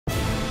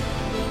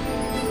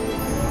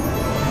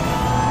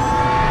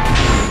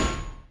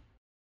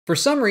For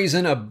some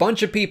reason, a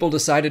bunch of people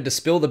decided to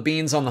spill the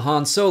beans on the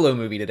Han Solo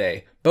movie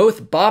today.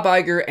 Both Bob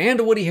Iger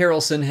and Woody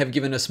Harrelson have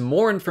given us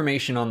more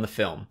information on the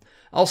film.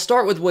 I'll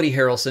start with Woody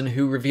Harrelson,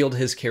 who revealed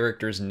his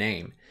character's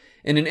name.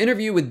 In an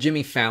interview with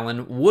Jimmy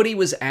Fallon, Woody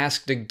was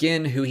asked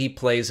again who he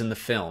plays in the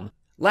film.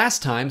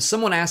 Last time,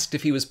 someone asked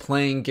if he was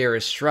playing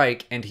Garrus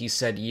Shrike, and he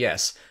said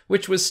yes,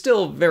 which was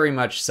still very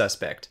much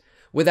suspect.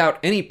 Without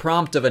any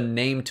prompt of a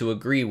name to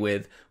agree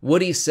with,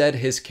 Woody said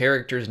his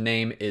character's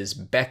name is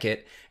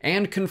Beckett,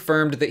 and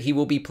confirmed that he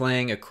will be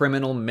playing a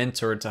criminal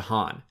mentor to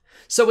Han.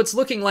 So it's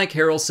looking like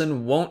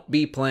Harrelson won't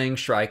be playing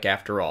Shrike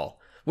after all,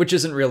 which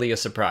isn't really a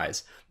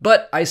surprise.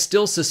 But I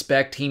still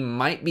suspect he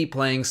might be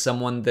playing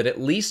someone that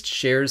at least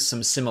shares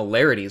some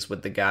similarities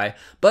with the guy,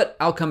 but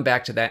I'll come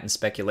back to that in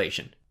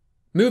speculation.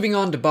 Moving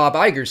on to Bob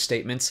Iger's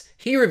statements,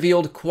 he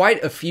revealed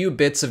quite a few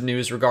bits of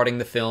news regarding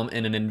the film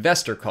in an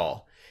investor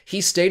call. He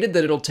stated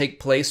that it'll take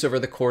place over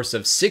the course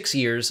of 6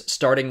 years,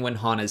 starting when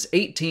Han is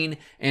 18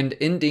 and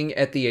ending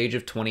at the age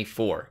of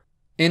 24.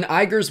 In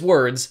Iger's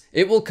words,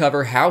 it will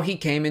cover how he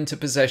came into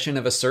possession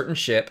of a certain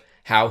ship,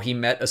 how he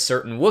met a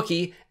certain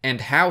Wookiee,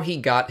 and how he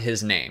got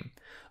his name.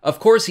 Of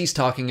course he's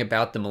talking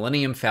about the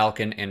Millennium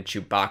Falcon and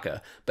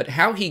Chewbacca, but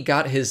how he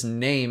got his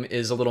name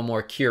is a little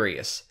more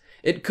curious.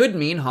 It could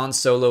mean Han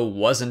Solo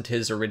wasn't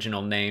his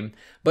original name,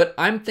 but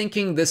I'm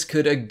thinking this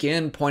could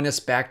again point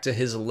us back to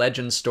his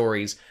legend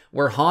stories,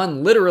 where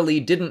Han literally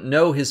didn't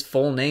know his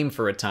full name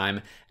for a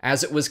time,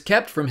 as it was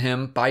kept from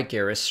him by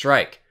Garrus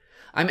Shrike.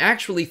 I'm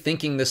actually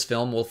thinking this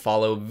film will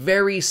follow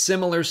very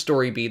similar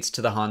story beats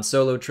to the Han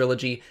Solo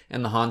trilogy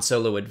and the Han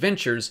Solo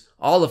adventures,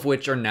 all of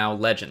which are now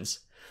legends.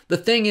 The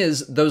thing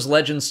is, those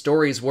legend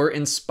stories were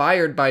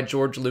inspired by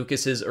George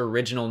Lucas's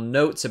original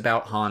notes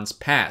about Han's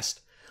past.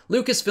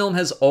 Lucasfilm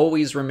has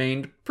always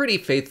remained pretty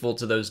faithful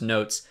to those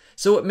notes,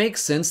 so it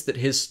makes sense that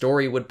his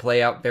story would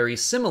play out very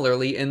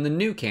similarly in the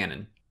new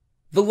canon.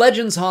 The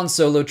Legends Han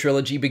Solo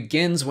trilogy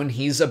begins when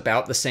he's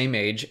about the same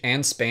age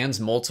and spans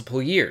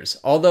multiple years,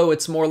 although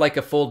it's more like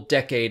a full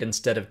decade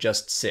instead of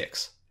just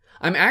 6.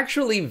 I'm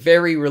actually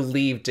very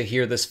relieved to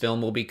hear this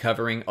film will be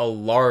covering a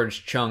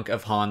large chunk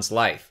of Han's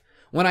life.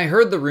 When I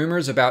heard the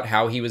rumors about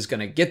how he was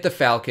going to get the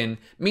Falcon,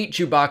 meet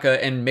Chewbacca,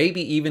 and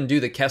maybe even do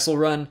the Kessel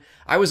Run,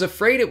 I was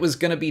afraid it was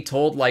going to be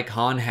told like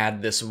Han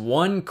had this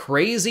one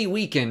crazy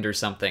weekend or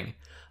something.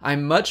 I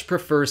much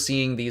prefer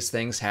seeing these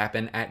things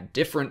happen at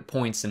different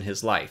points in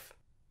his life.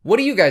 What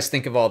do you guys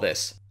think of all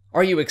this?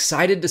 Are you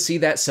excited to see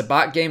that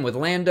Sabacc game with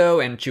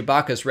Lando and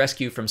Chewbacca's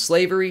rescue from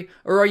slavery,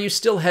 or are you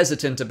still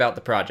hesitant about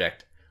the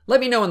project? Let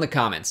me know in the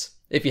comments.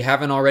 If you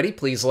haven't already,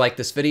 please like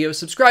this video,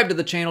 subscribe to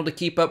the channel to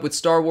keep up with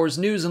Star Wars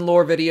news and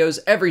lore videos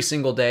every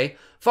single day,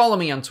 follow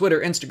me on Twitter,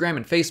 Instagram,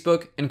 and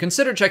Facebook, and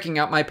consider checking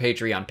out my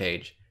Patreon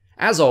page.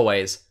 As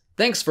always,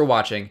 thanks for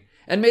watching,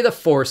 and may the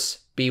Force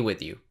be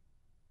with you.